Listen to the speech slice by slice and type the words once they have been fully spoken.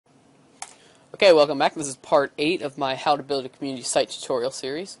Okay, welcome back. This is part 8 of my How to Build a Community Site tutorial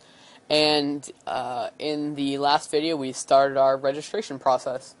series. And in the last video, we started our registration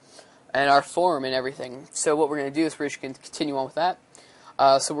process and our form and everything. So what we're going to do is we're just going to continue on with that.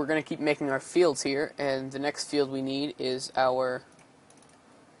 So we're going to keep making our fields here, and the next field we need is our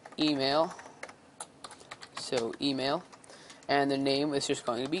email. So email, and the name is just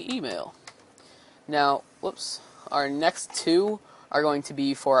going to be email. Now, our next two are going to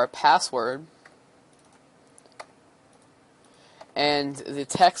be for our password, and the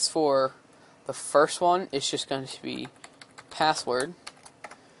text for the first one is just going to be password,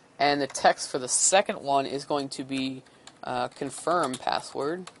 and the text for the second one is going to be confirm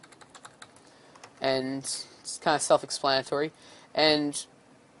password, and it's kind of self-explanatory. And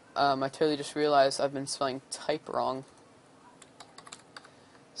I totally just realized I've been spelling type wrong,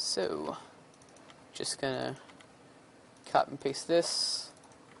 so just gonna cut and paste this.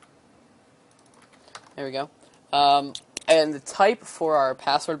 There we go. And the type for our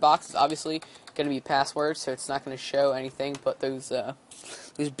password box is obviously going to be password, so it's not going to show anything but those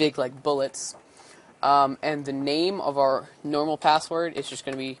big like bullets. And the name of our normal password is just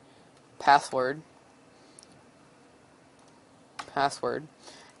going to be password.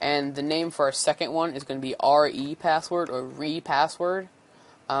 And the name for our second one is going to be RE password or re-password.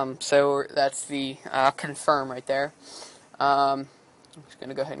 So that's the confirm right there. I'm just going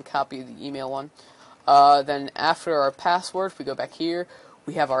to go ahead and copy the email one. Then after our password, if we go back here,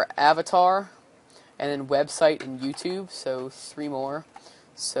 we have our avatar, and then website and YouTube, so 3 more.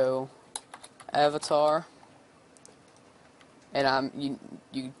 So avatar, and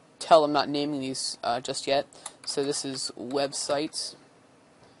you tell I'm not naming these just yet. So this is website,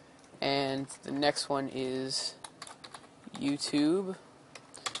 and the next one is YouTube,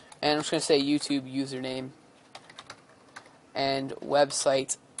 and I'm just going to say YouTube username, and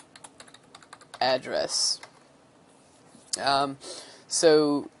website address.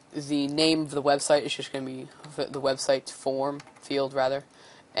 So the name of the website is just going to be the website form field rather,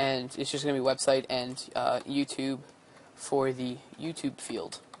 and it's just going to be website and YouTube for the YouTube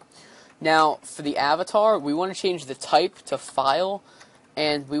field. Now for the avatar, we want to change the type to file,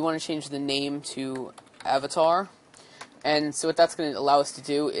 and we want to change the name to avatar. And so what that's going to allow us to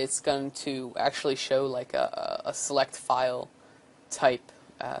do, it's going to actually show like a select file type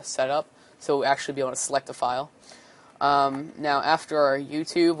setup. So we'll actually be able to select a file. Now after our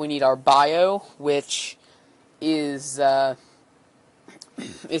YouTube, we need our bio, which is going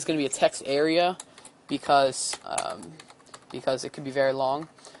to be a text area because it could be very long.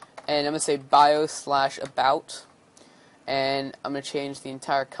 And I'm going to say bio/about, and I'm going to change the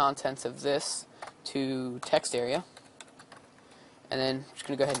entire contents of this to text area. And then I'm just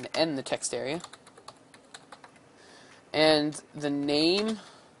going to go ahead and end the text area. And the name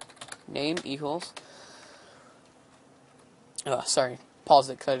equals, pause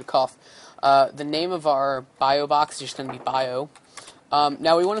it because I had a cough. The name of our bio box is just going to be bio.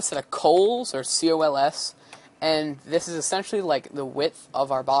 Now we want to set a cols or COLS, and this is essentially like the width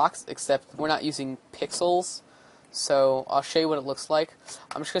of our box, except we're not using pixels. So I'll show you what it looks like.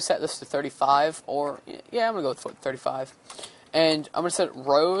 I'm just going to set this to 35, or yeah, I'm going to go with 35. And I'm going to set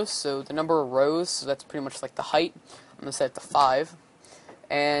rows, so the number of rows, so that's pretty much like the height. I'm going to set it to 5.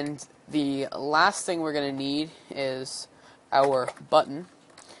 And the last thing we're going to need is our button.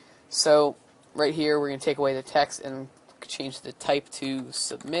 So right here we're going to take away the text and change the type to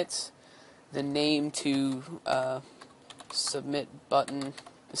submit, the name to submit button,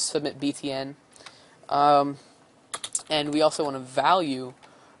 submit BTN. And we also want a value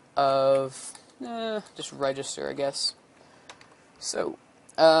of just register, I guess. So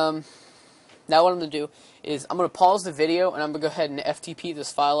now what I'm going to do is I'm going to pause the video, and I'm going to go ahead and FTP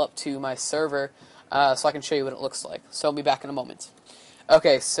this file up to my server so I can show you what it looks like. So I'll be back in a moment.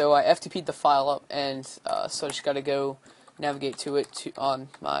 Okay, so I FTP'd the file up, and so I just got to go navigate to it in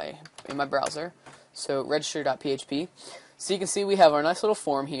my browser. So register.php. So you can see we have our nice little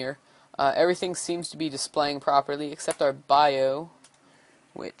form here. Everything seems to be displaying properly except our bio,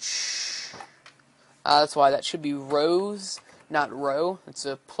 which that's why that should be rows, not row. It's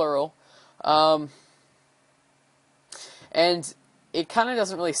a plural. And it kind of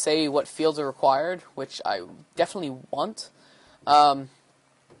doesn't really say what fields are required, which I definitely want.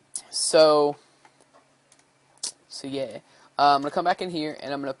 So yeah, I'm going to come back in here,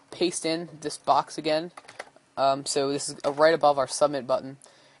 and I'm going to paste in this box again. So this is right above our submit button,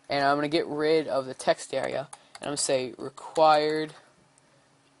 and I'm going to get rid of the text area, and I'm going to say required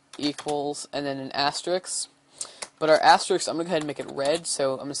equals, and then an asterisk. But our asterisk, I'm going to go ahead and make it red,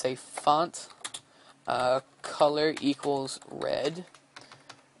 so I'm going to say font color equals red,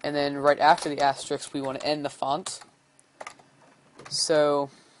 and then right after the asterisk we want to end the font. So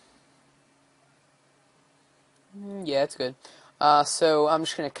yeah, it's good. So I'm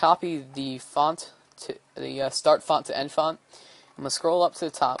just going to copy the font to the start font to end font. I'm going to scroll up to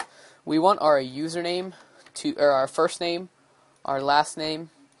the top. We want our username to, or our first name, our last name,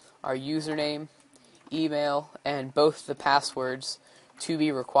 our username, email, and both the passwords to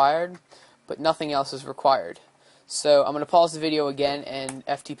be required, but nothing else is required. So I'm going to pause the video again and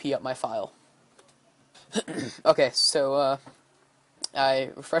FTP up my file. Okay, so I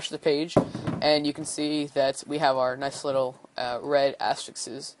refresh the page, and you can see that we have our nice little red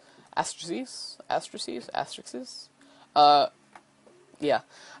asterisks. Yeah.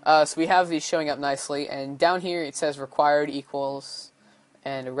 So we have these showing up nicely, and down here it says required equals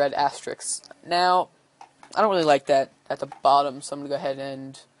and a red asterisk. Now, I don't really like that at the bottom, so I'm going to go ahead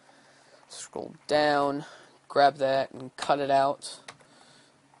and scroll down, grab that, and cut it out,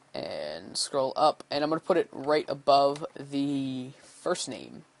 and scroll up, and I'm going to put it right above the first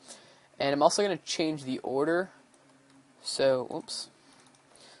name. And I'm also going to change the order, so, whoops.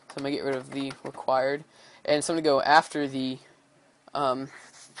 So I'm going to get rid of the required, and so I'm going to go after the,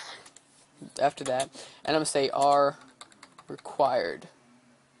 after that, and I'm going to say R required.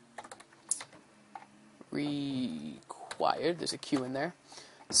 There's a Q in there.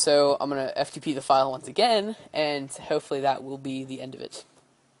 So I'm going to FTP the file once again, and hopefully that will be the end of it.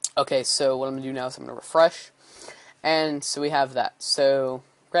 Okay, so what I'm going to do now is I'm going to refresh, and so we have that. So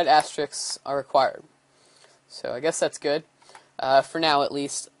red asterisks are required. So I guess that's good, for now at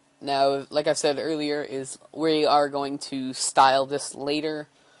least. Now, like I said earlier, we are going to style this later.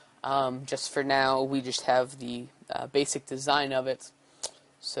 Just for now, we just have the basic design of it.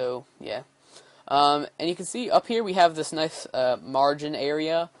 So, yeah. And you can see up here we have this nice margin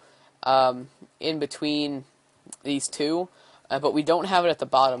area in between these two, but we don't have it at the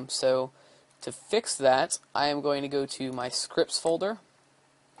bottom. So to fix that, I am going to go to my scripts folder,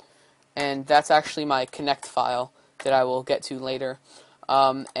 and that's actually my connect file that I will get to later.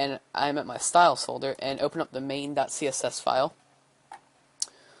 And I'm at my styles folder and open up the main.css file.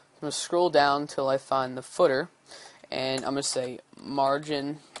 I'm going to scroll down till I find the footer, and I'm going to say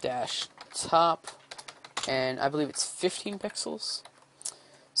margin dash top, and I believe it's 15 pixels.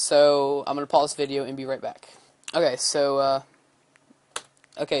 So I'm going to pause the video and be right back. Okay, so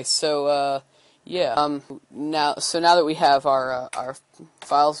yeah. Now that we have our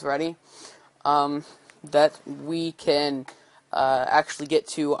files ready, that we can actually get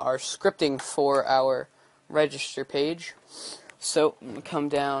to our scripting for our register page. So I'm going to come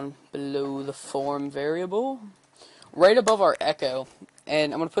down below the form variable, right above our echo,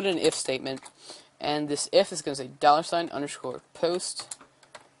 and I'm going to put in an if statement, and this if is going to say $_post.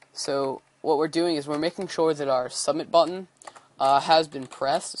 So what we're doing is we're making sure that our submit button has been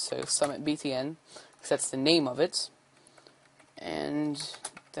pressed, so submit btn, because that's the name of it, and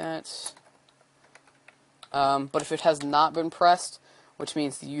that's, but if it has not been pressed, which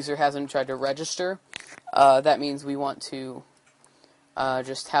means the user hasn't tried to register, that means we want to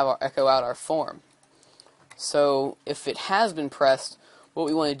just have our echo out our form. So if it has been pressed, what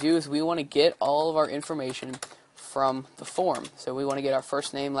we want to do is we want to get all of our information from the form. So we want to get our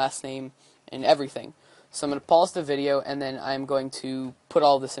first name, last name, and everything. So I'm going to pause the video, and then I'm going to put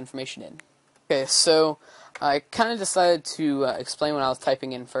all this information in. Okay, so I kind of decided to explain what I was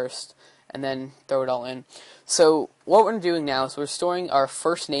typing in first, and then throw it all in. So what we're doing now is we're storing our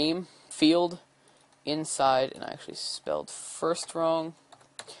first name field inside, and I actually spelled first wrong.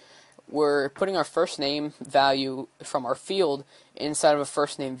 We're putting our first name value from our field inside of a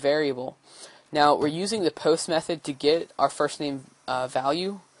first name variable. Now we're using the post method to get our first name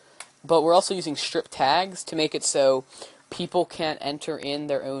value, but we're also using strip tags to make it so people can't enter in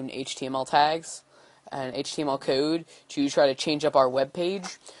their own HTML tags and HTML code to try to change up our web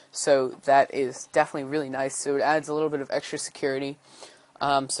page. So that is definitely really nice. So it adds a little bit of extra security.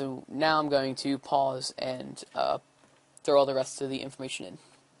 So now I'm going to pause and throw all the rest of the information in.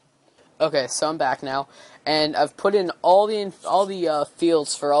 Okay, so I'm back now, and I've put in all the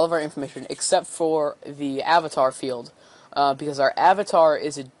fields for all of our information except for the avatar field, because our avatar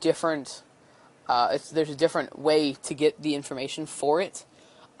is a different. There's a different way to get the information for it,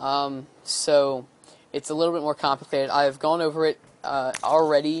 so it's a little bit more complicated. I've gone over it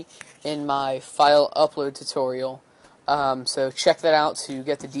already in my file upload tutorial, so check that out to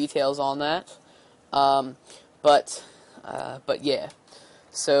get the details on that. But yeah,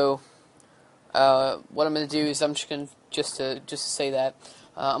 so. What I'm going to do is I'm just going to just to say that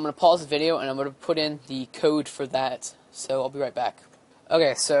I'm going to pause the video and I'm going to put in the code for that. So I'll be right back.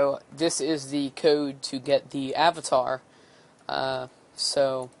 Okay, so this is the code to get the avatar.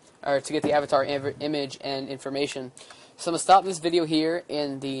 or to get the avatar image and information. So I'm going to stop this video here.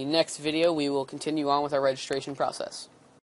 In the next video, we will continue on with our registration process.